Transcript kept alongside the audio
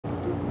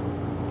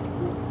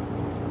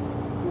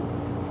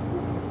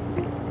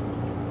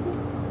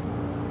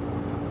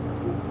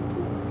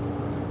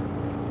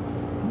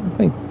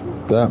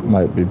That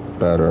might be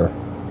better.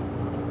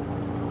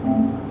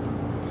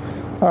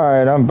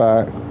 Alright, I'm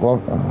back. Well,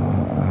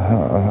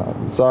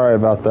 sorry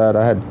about that.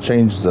 I had to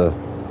change the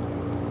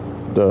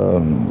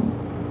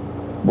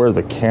where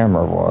the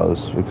camera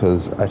was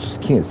because I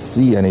just can't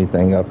see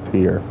anything up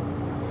here.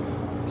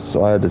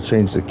 So I had to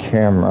change the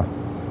camera.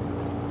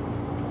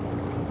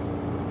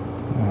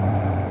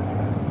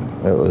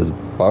 It was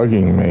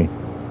bugging me.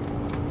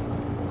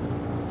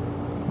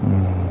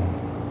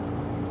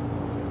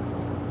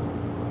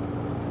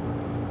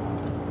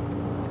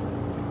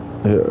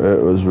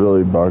 It was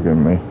really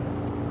bugging me.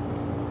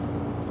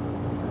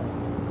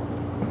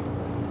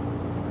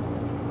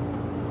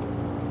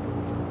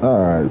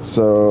 Alright,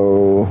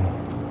 so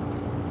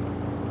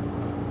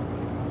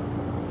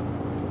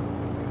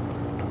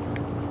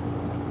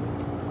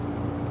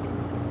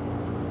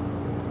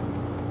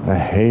I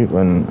hate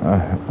when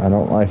I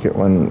don't like it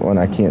when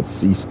I can't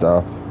see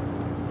stuff.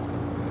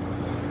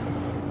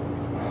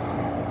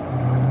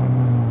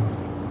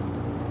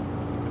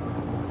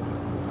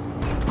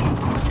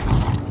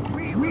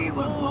 We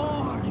were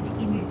born in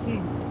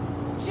sin,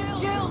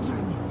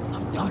 children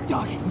of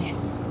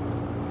darkness.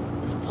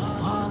 The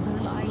Father's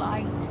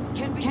light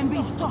can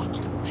be sought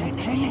to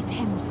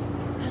penitence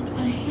and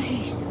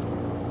faith.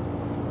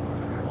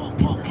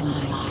 Walk in the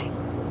light.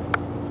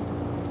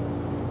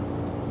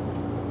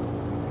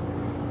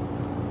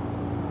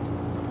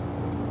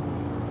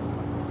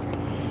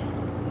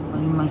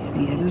 You must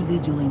be ever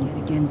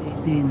vigilant against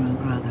sin,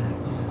 brother.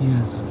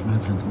 Yes,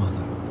 Reverend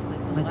Mother.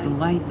 Let the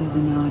light of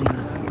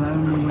Inarius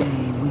burn away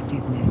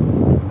wickedness.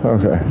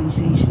 Okay.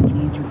 Temptation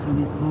lead you through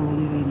his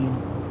holy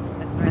radiance.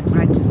 Let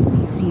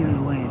righteousness sear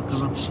away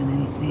corruption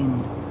and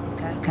sin.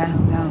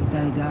 Cast out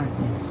thy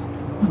darkness,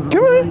 for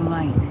only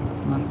light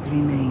must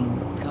remain.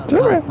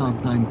 Cast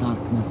out thine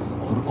darkness,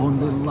 for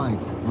only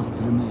light must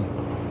remain.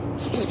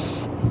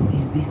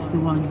 Is this the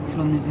one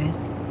from the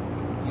west?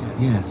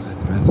 Yes,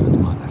 Reverend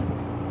Mother.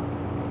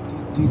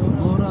 Did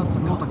Morath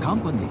not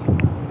accompany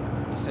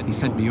you? He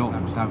sent me over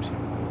without him.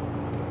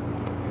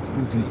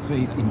 Putting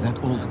faith in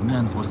that old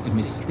man was a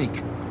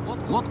mistake.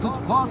 What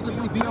could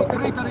possibly be of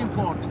greater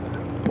import?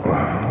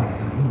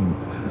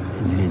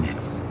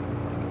 Lilith.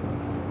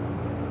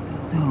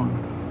 So,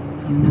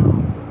 you know.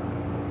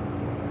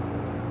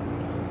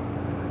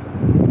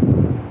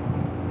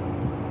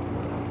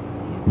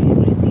 We have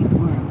received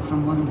word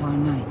from one of our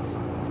knights.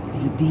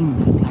 The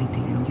demon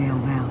sighting in Gale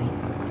Valley.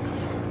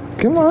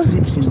 Come on. The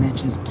description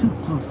matches too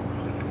closely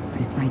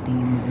the sighting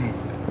in the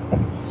west.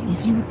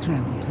 If you would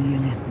travel to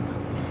your lesson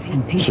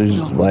and take She's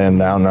the laying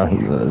down there.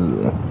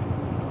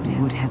 we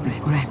would have the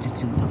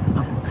gratitude of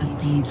the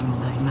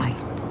Cathedral of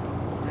Light.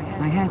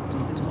 I had to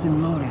St.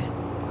 Lorath.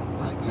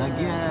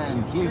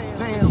 Again, he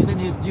fails in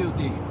his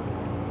duty.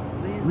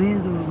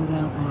 With or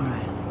without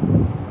Lorath,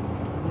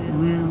 the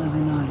will of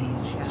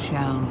Inarius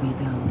shall be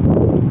done.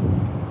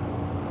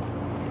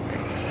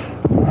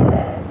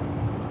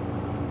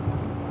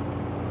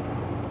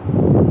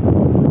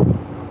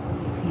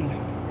 Here,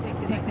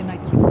 take the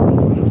night's before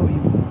you go.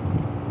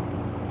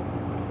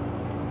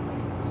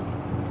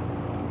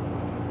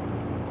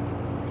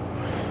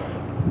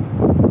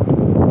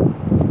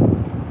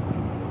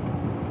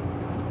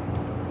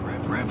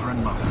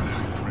 Reverend Mother,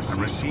 I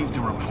received a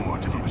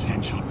report of a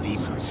potential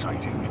demon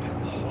sighting.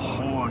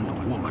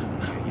 Horned woman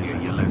near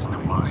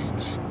Yelesna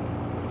Mines.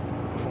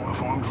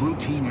 Performed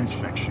routine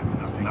inspection,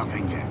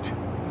 nothing yet.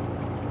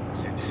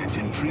 Sent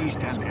in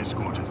priest and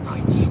escort of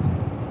knights.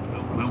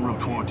 We'll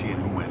report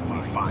in when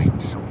we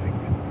find something.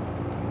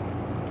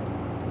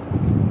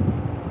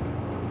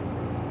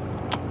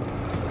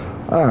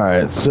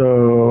 Alright,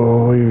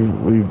 so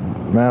we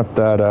mapped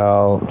that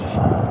out.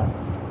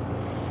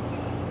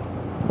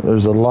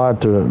 There's a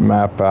lot to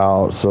map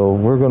out, so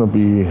we're gonna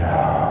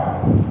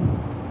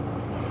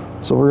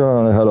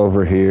head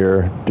over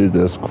here, do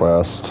this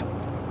quest.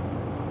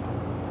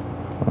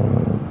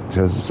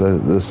 Because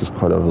this is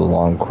quite a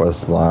long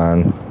quest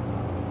line.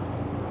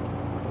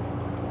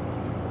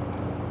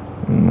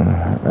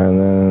 And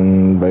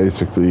then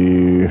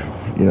basically,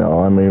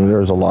 I mean,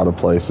 there's a lot of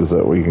places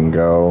that we can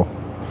go.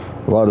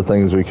 A lot of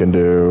things we can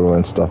do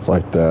and stuff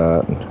like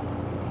that.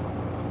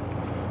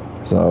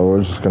 So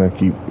we're just going to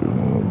keep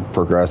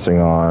progressing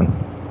on.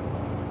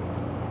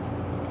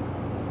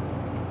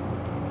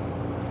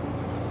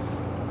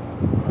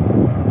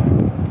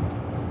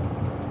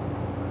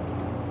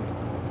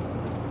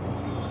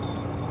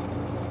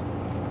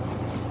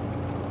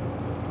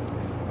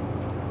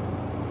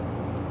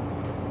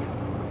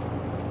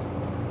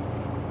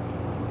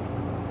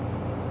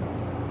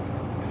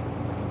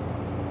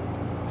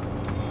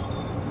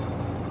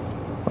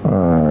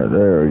 Alright,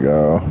 there we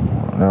go.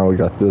 Now we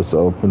got this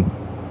open.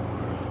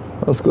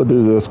 Let's go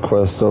do this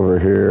quest over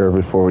here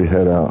before we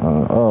head out.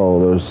 Oh,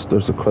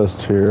 there's a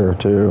quest here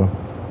too.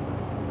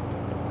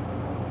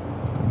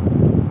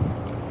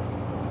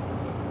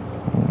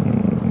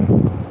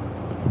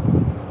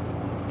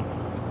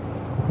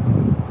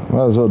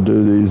 Might as well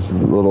do these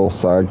little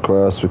side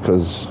quests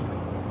because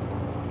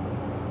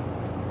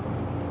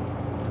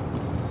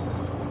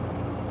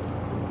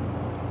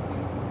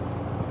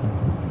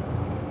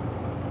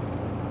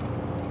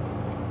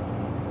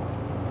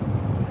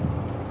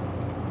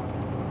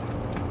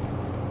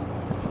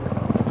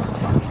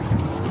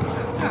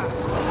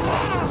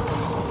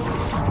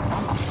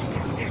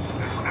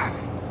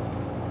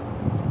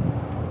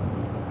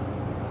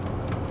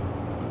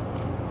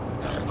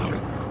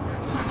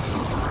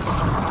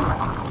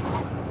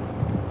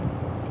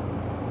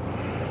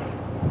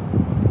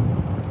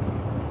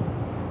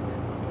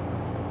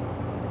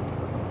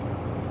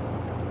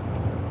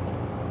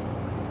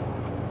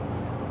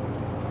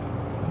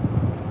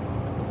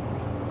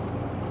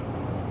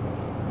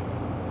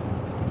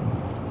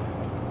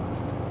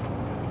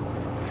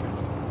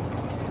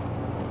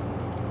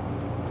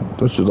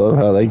Don't you love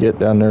how they get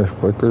down there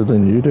quicker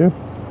than you do?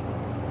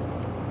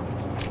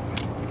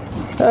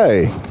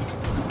 Hey!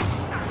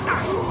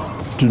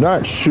 Do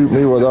not shoot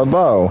me with a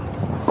bow.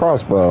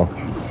 Crossbow.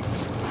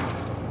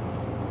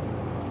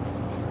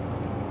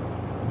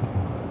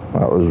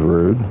 That was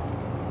rude.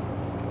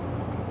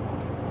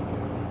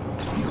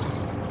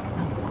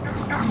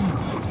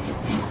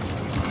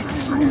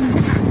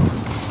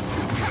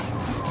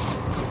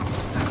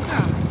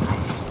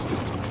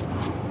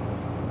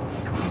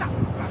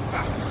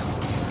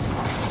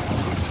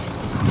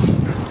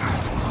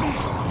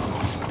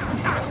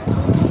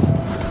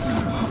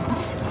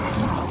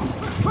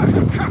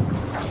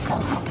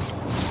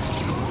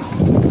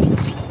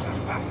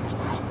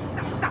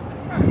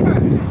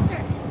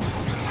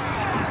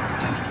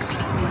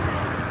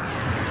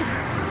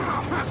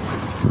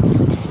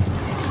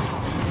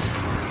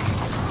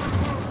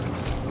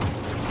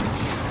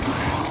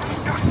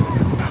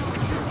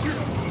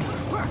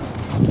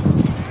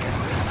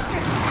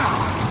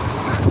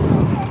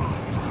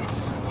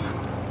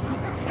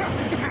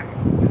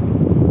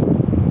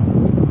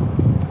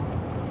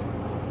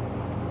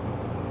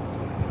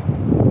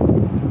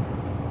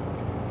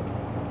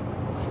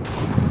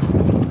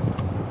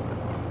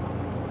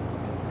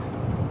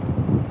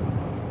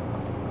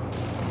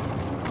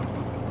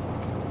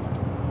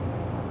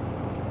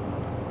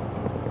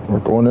 We're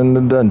going in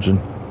the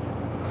dungeon.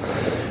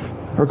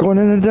 We're going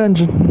in the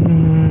dungeon.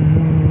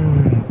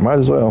 Might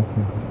as well.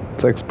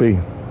 It's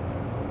XP.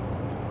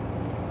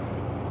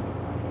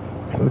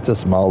 It's a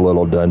small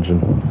little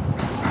dungeon.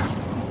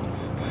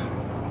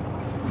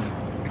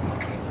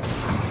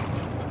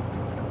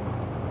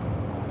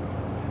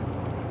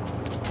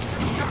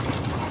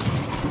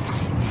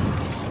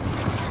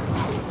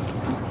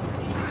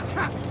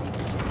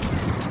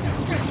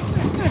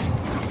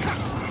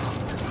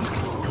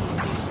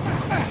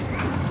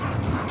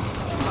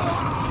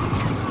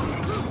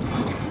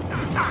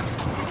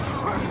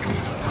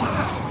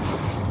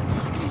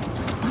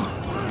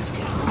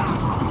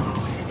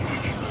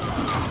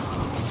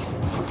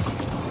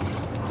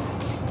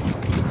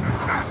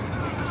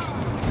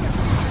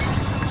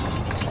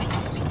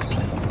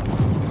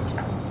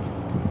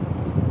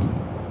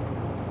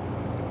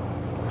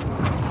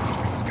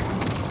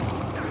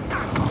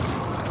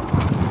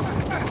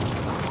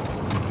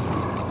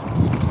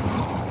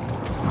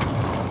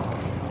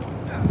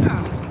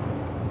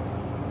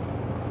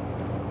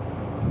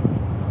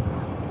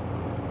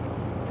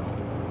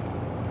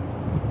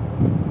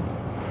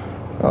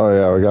 Oh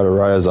yeah, we gotta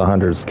rise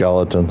 100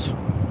 skeletons.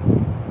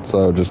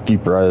 So just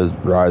keep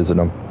rising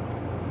them.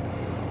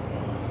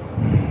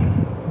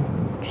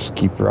 Just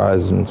keep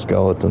rising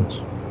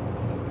skeletons.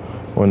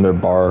 When they're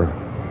bar.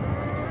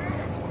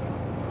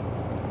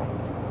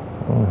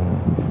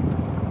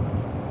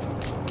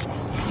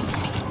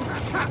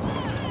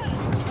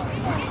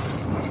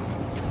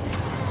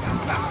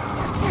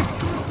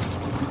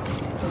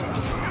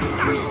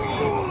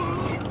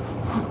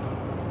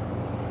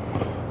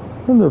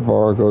 When the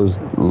bar goes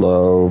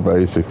low,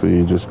 basically,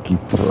 you just keep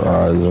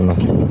rising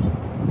them.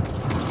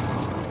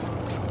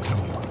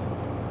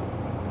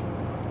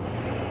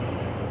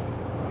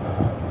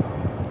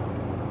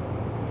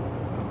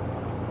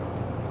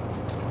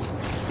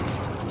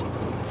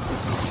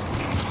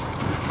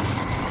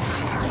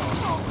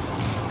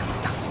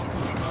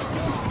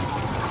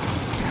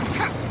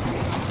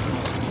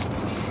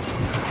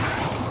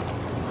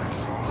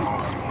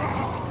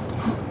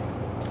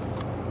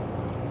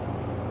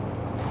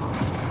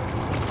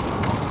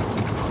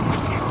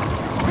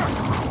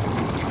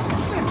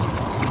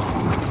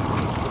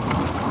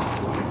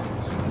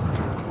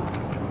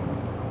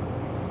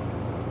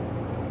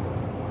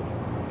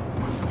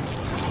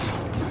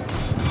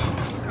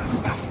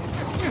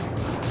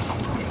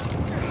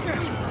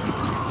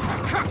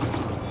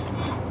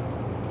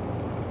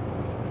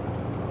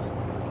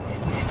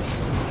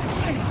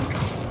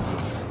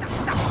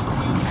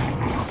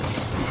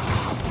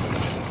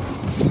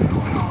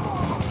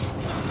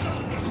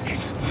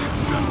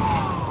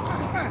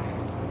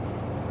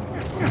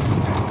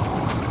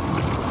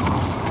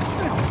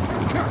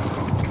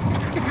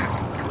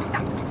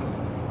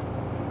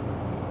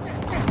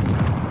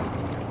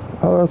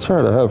 Oh, that's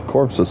right, I have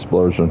corpse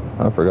explosion.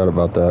 I forgot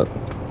about that.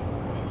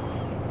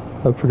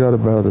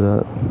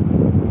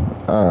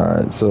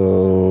 Alright,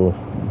 so...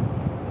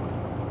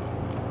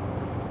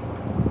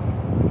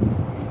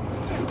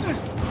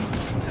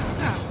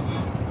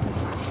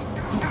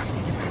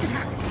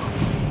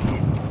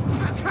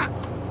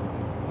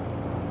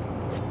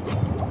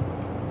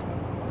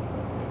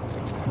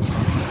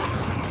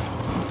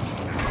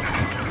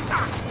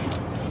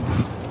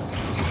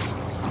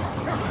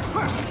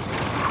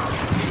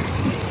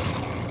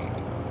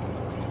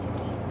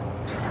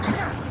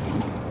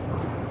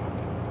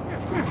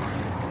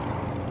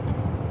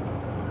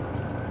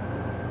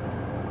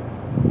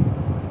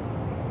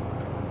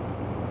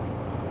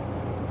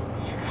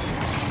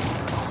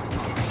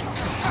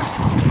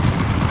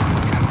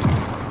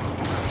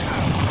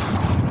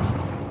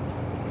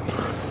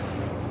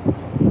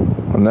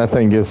 When that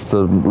thing gets to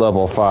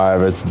level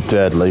 5, it's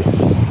deadly.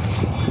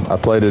 I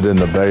played it in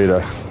the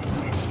beta.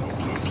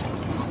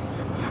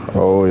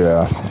 Oh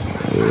yeah.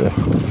 Yeah.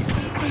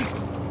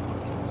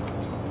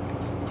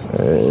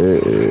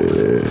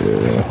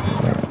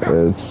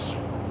 It's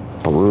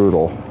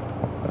brutal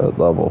at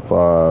level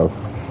 5.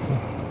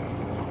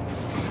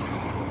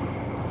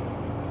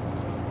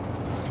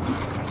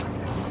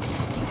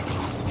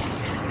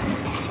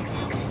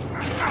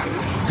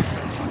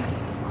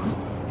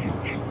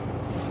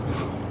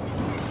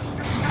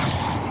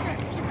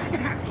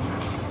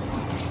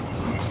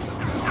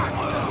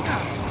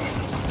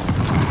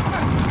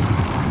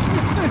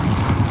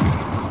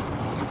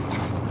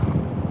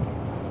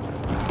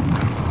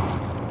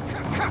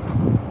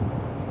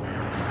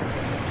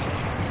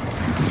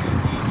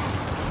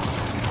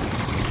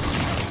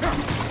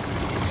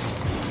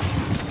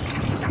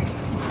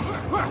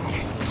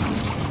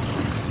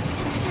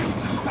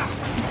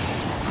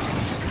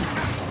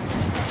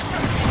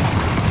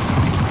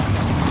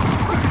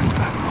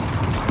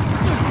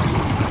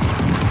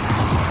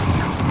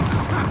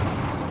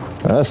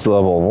 That's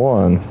level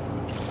 1.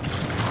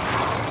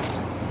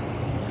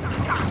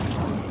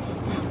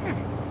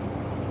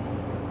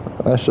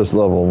 That's just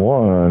level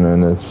 1,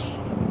 and it's...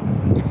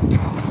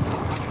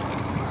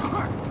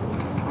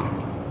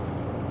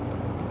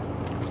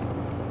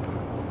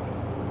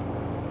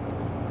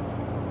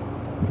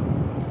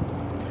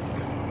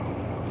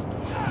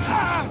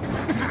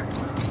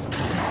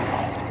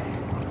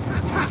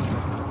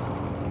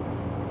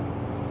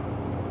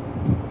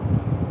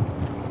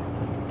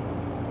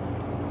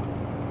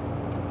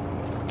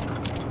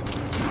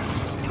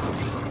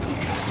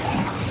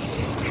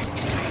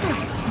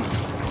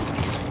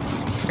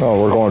 Oh,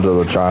 we're going to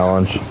the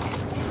challenge.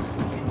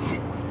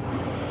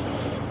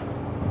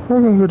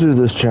 We're gonna go do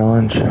this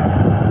challenge.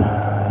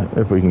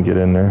 If we can get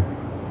in there.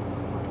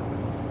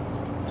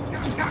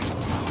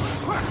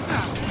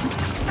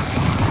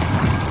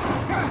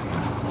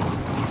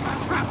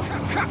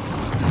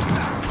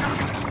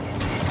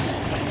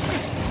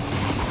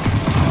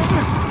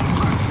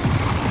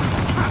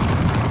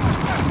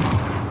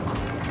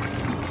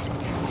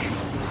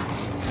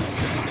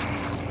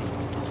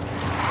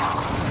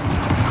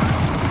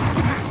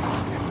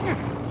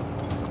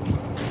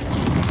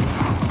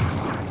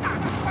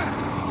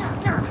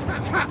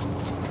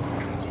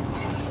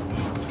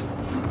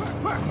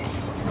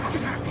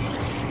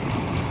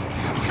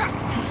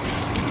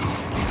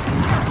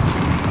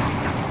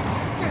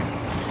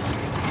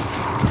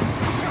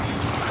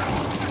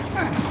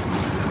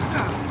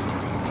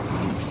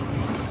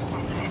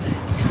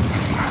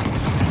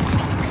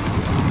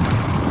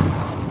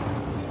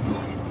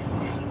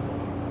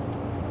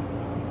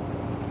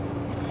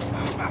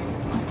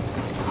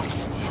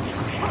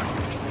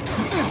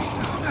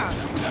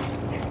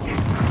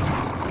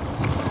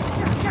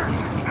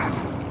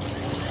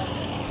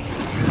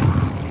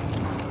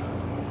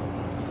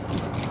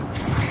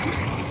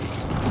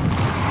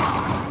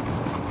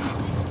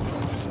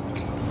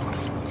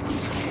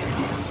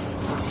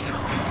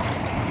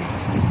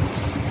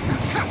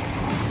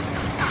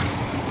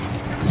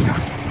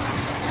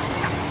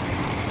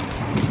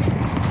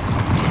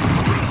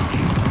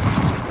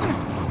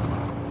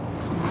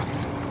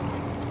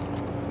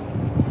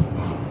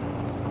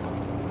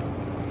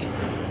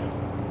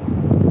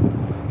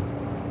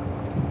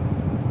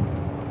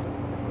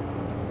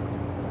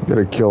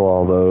 Gotta kill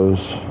all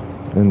those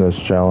in this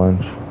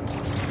challenge.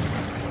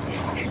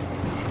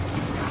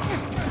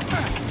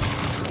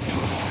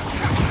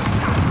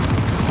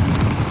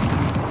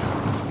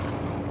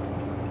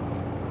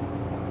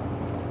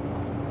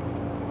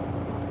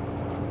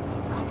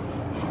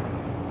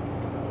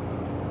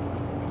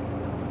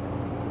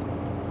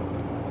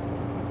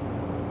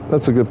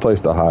 That's a good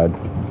place to hide.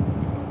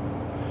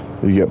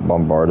 You get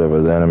bombarded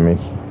with enemy.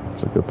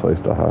 It's a good place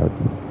to hide.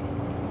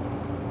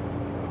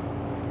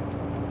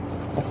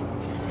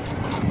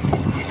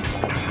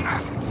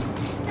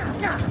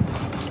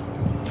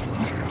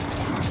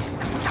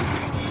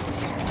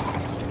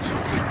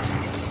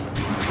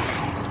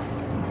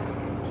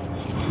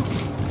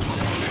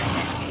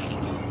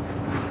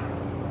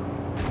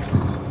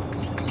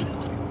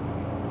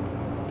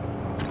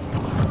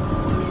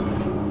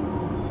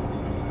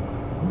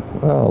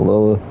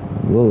 Oh,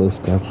 Lilith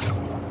steps.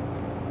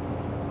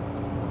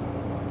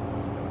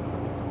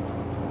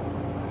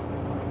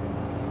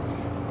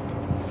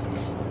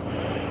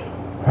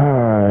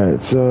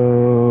 Alright,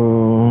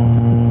 so...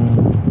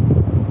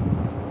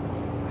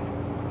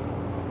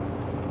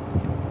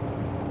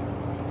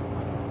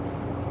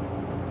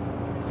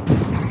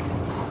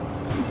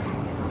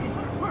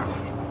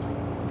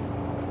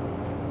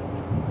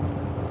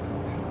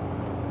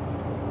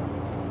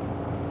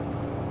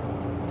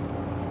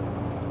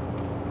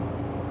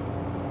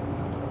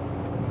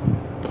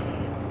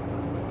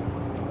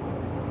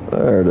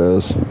 There it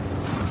is.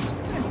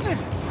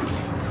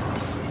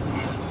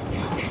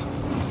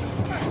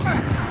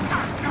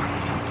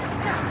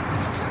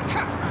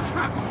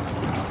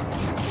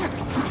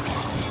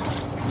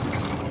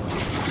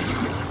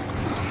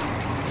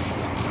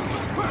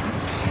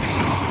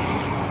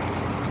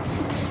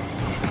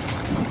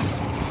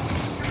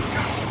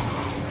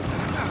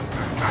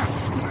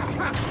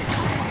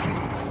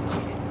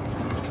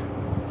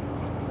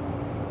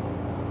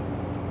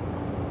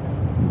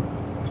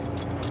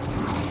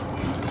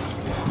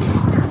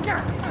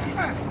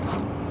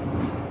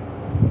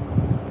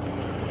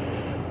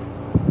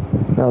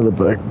 Now the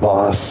big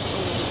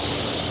boss.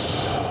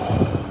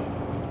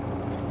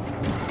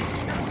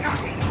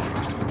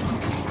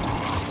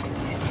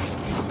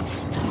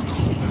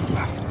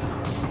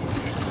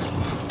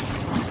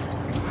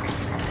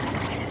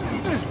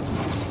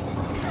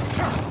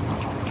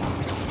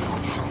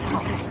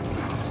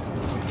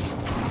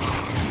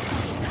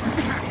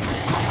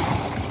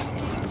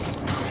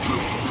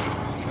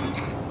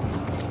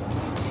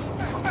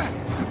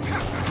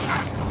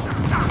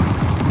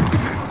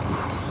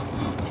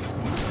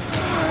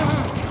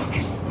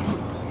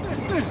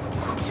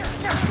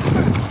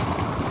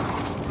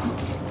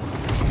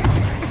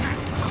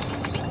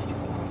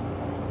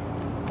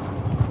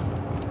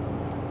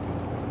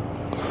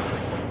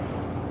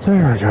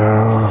 There we go.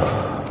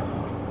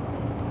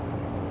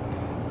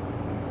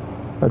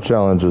 That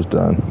challenge is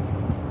done.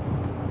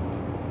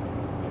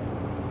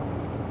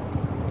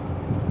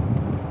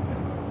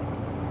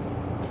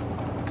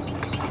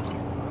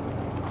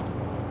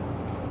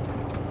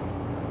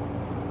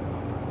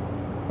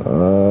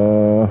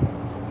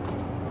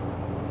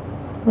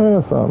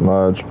 It's not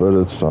much, but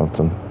it's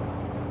something.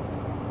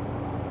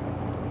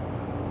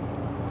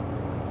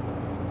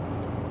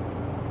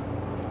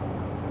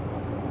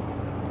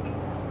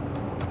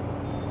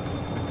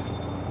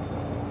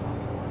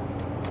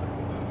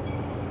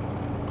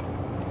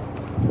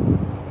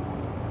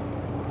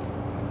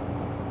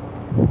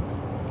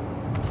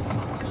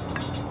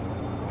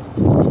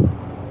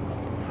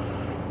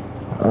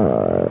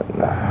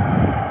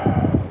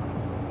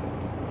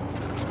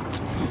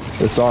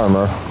 It's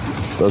armor.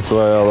 That's the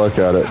way I look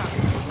at it.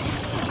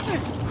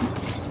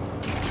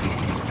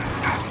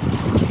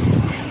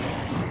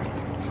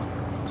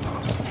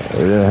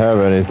 We didn't have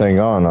anything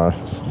on us,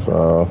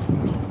 so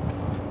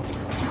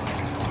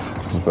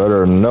it's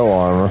better than no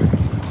armor.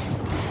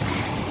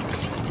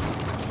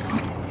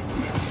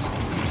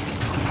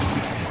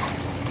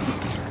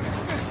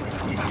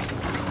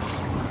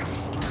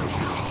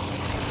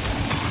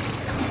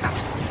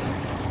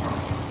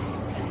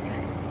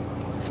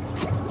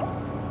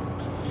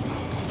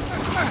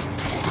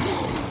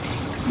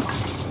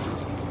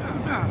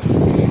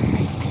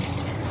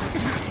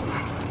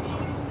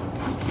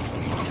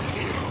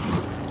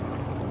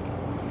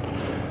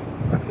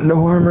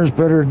 No armor's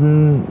better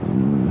than...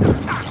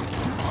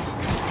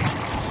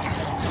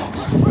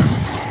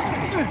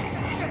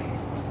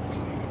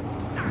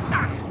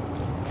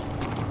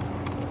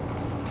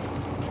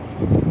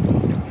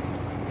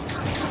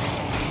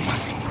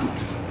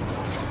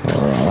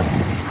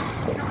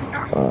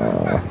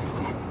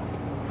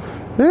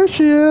 There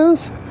she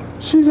is.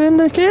 She's in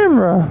the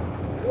camera.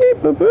 Hey,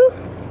 boo-boo.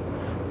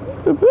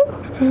 Hey,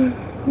 boo-boo.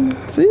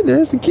 See,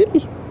 there's the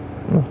kitty.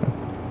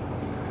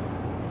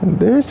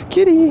 There's the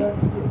kitty.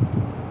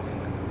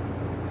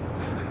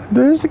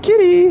 There's the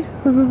kitty.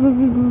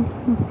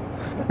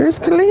 There's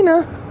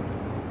Kalina.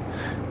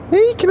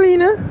 Hey,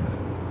 Kalina.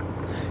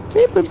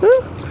 Hey,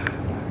 boo-boo.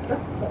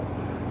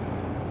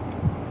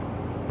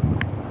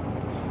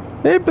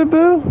 Hey,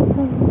 boo-boo.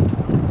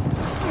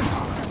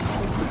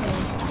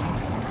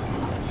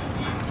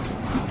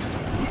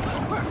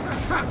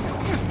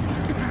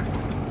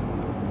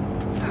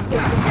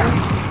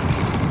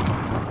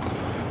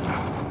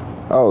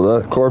 Oh,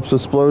 that corpse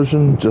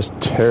explosion just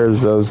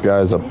tears those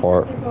guys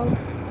apart.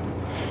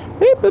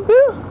 Hey, boo-boo.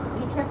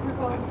 You check your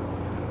phone.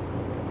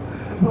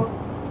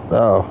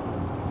 Oh.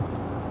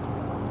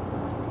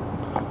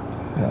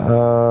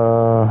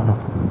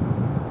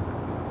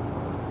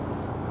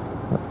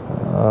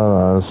 Hold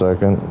on a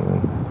second.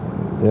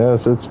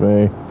 Yes, it's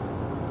me.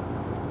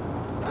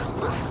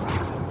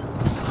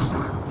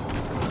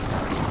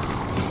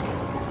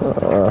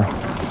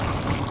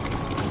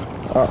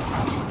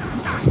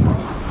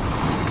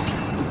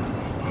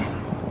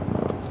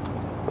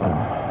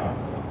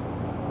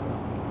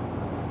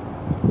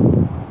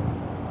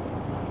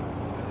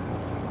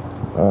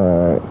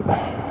 Alright.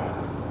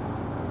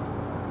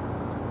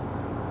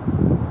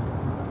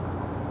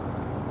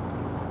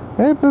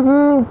 Hey,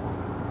 boo-boo.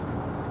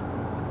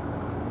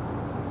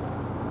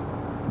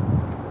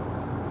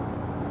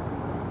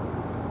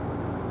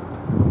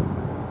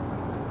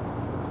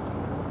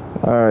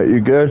 Alright, you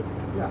good?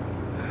 Yeah.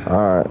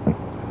 Alright.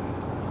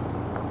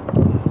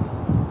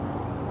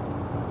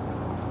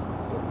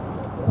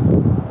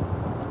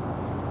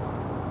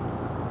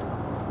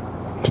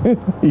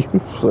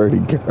 You flirty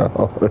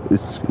girl.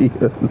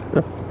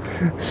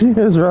 She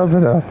is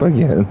rubbing up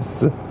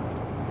against.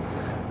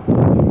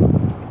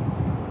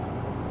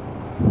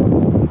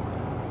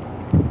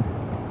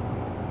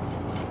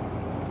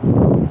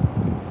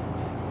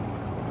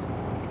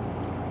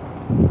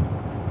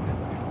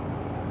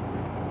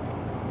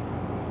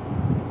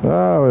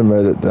 Ah, we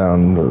made it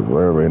down to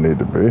where we need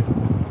to be.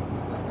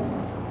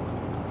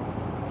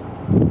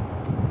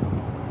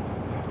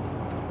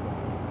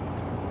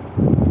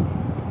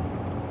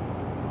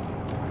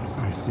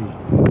 I see.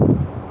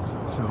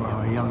 So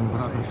our young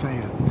brother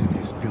failed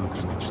his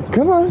pilgrimage.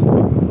 Come on.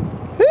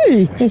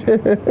 Hey!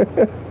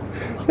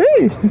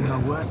 Hey! No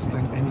worse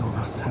than any of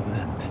us have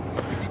learned.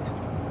 Sit.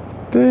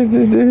 Fang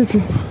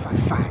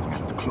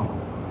and claw.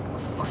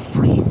 A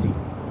freezing.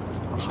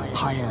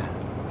 Higher.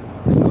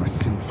 Our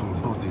sinful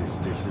bodies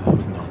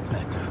deserve no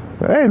better.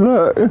 Hey,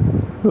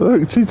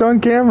 look, she's on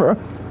camera.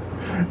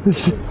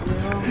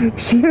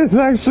 She is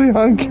actually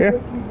on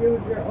camera.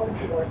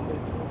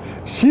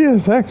 She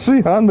is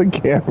actually on the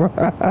camera.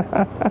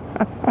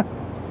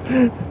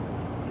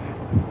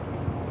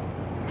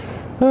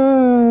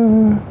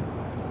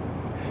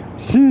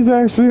 She's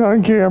actually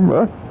on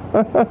camera.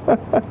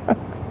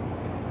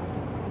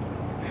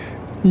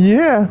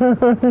 Yeah.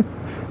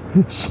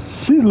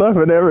 She's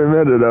loving every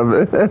minute of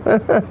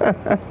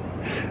it.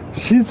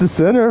 She's the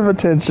center of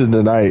attention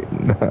tonight.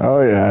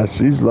 Oh yeah,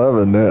 she's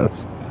loving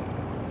this.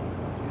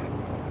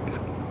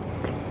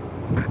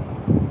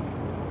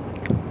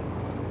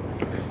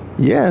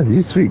 Yeah,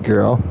 you sweet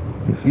girl.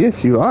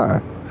 Yes, you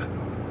are.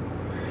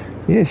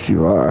 Yes,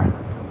 you are.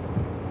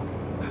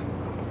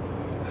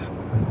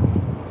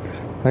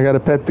 I gotta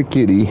pet the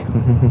kitty.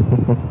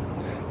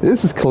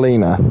 This is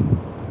Kalina.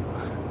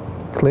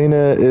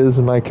 Kalina is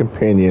my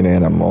companion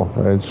animal,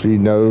 and she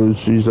knows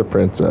she's a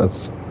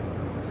princess.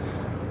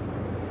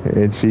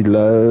 And she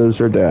loves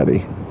her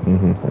daddy.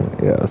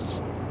 Yes.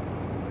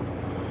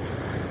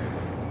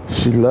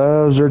 She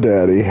loves her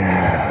daddy.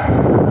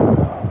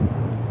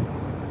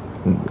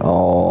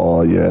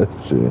 Oh, yes.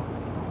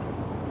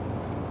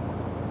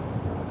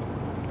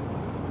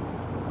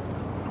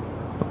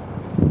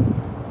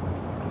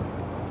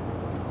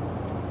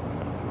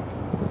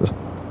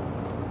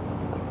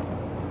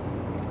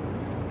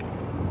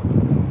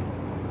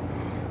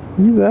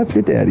 You love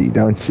your daddy,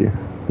 don't you?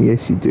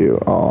 Yes, you do.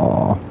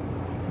 Aww.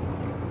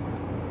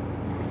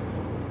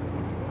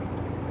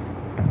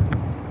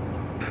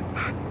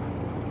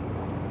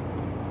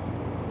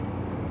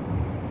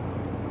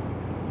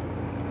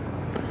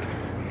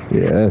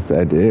 Yes,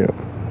 I do.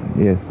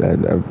 Yes, I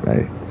love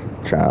my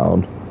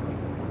child.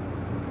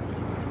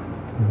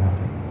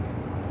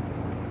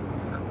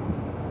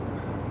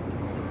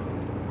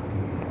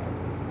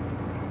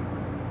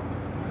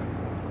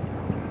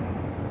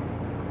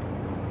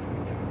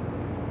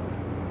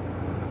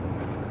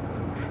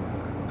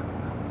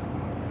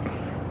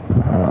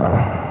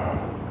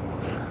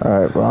 All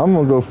right, well, I'm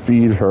gonna go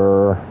feed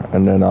her,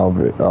 and then I'll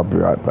be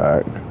right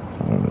back.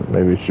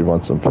 Maybe she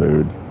wants some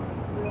food.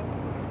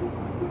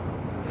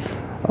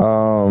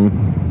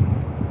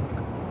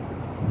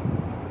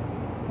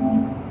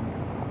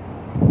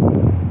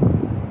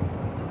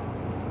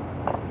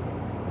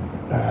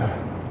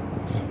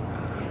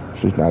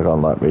 She's not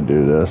gonna let me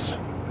do this.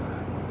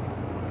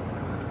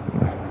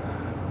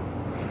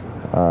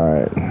 All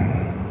right.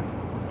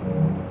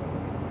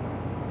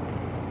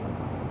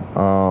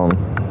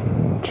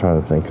 I'm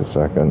trying to think a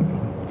second.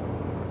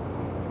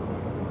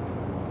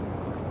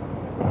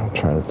 I'm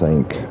trying to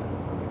think.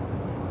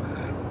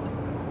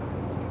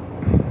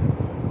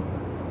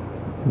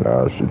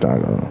 No, she's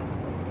not gonna.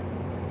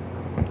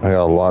 I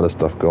got a lot of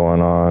stuff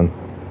going on.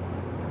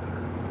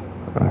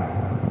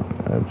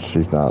 And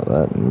she's not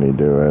letting me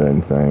do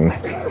anything.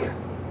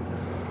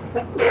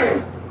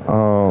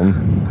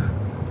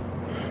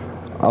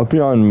 I'll be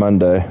on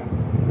Monday.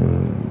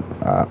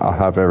 I'll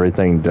have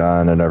everything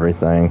done and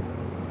everything.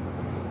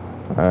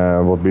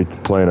 We'll be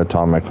playing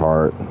Atomic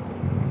Heart.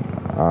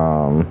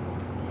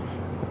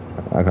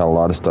 I got a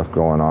lot of stuff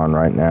going on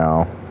right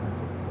now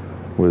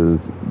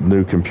with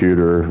new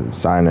computer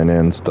signing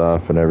in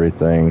stuff and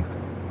everything.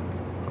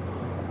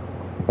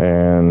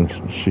 And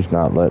she's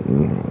not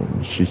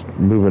letting. She's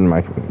moving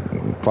my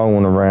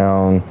phone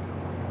around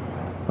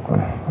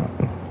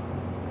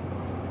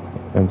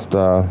and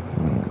stuff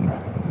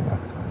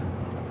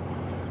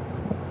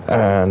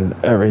and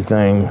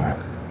everything.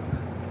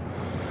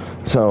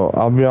 So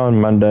I'll be on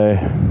Monday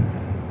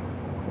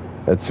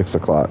at 6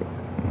 o'clock.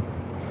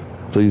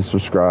 Please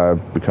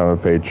subscribe, become a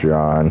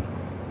Patreon,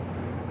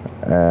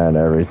 and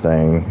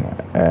everything.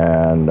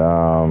 And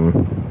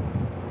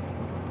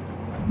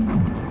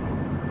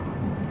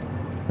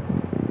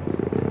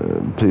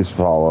please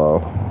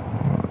follow.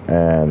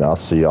 And I'll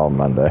see y'all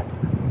Monday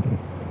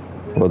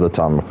with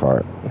Atomic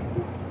Heart.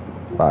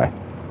 Bye.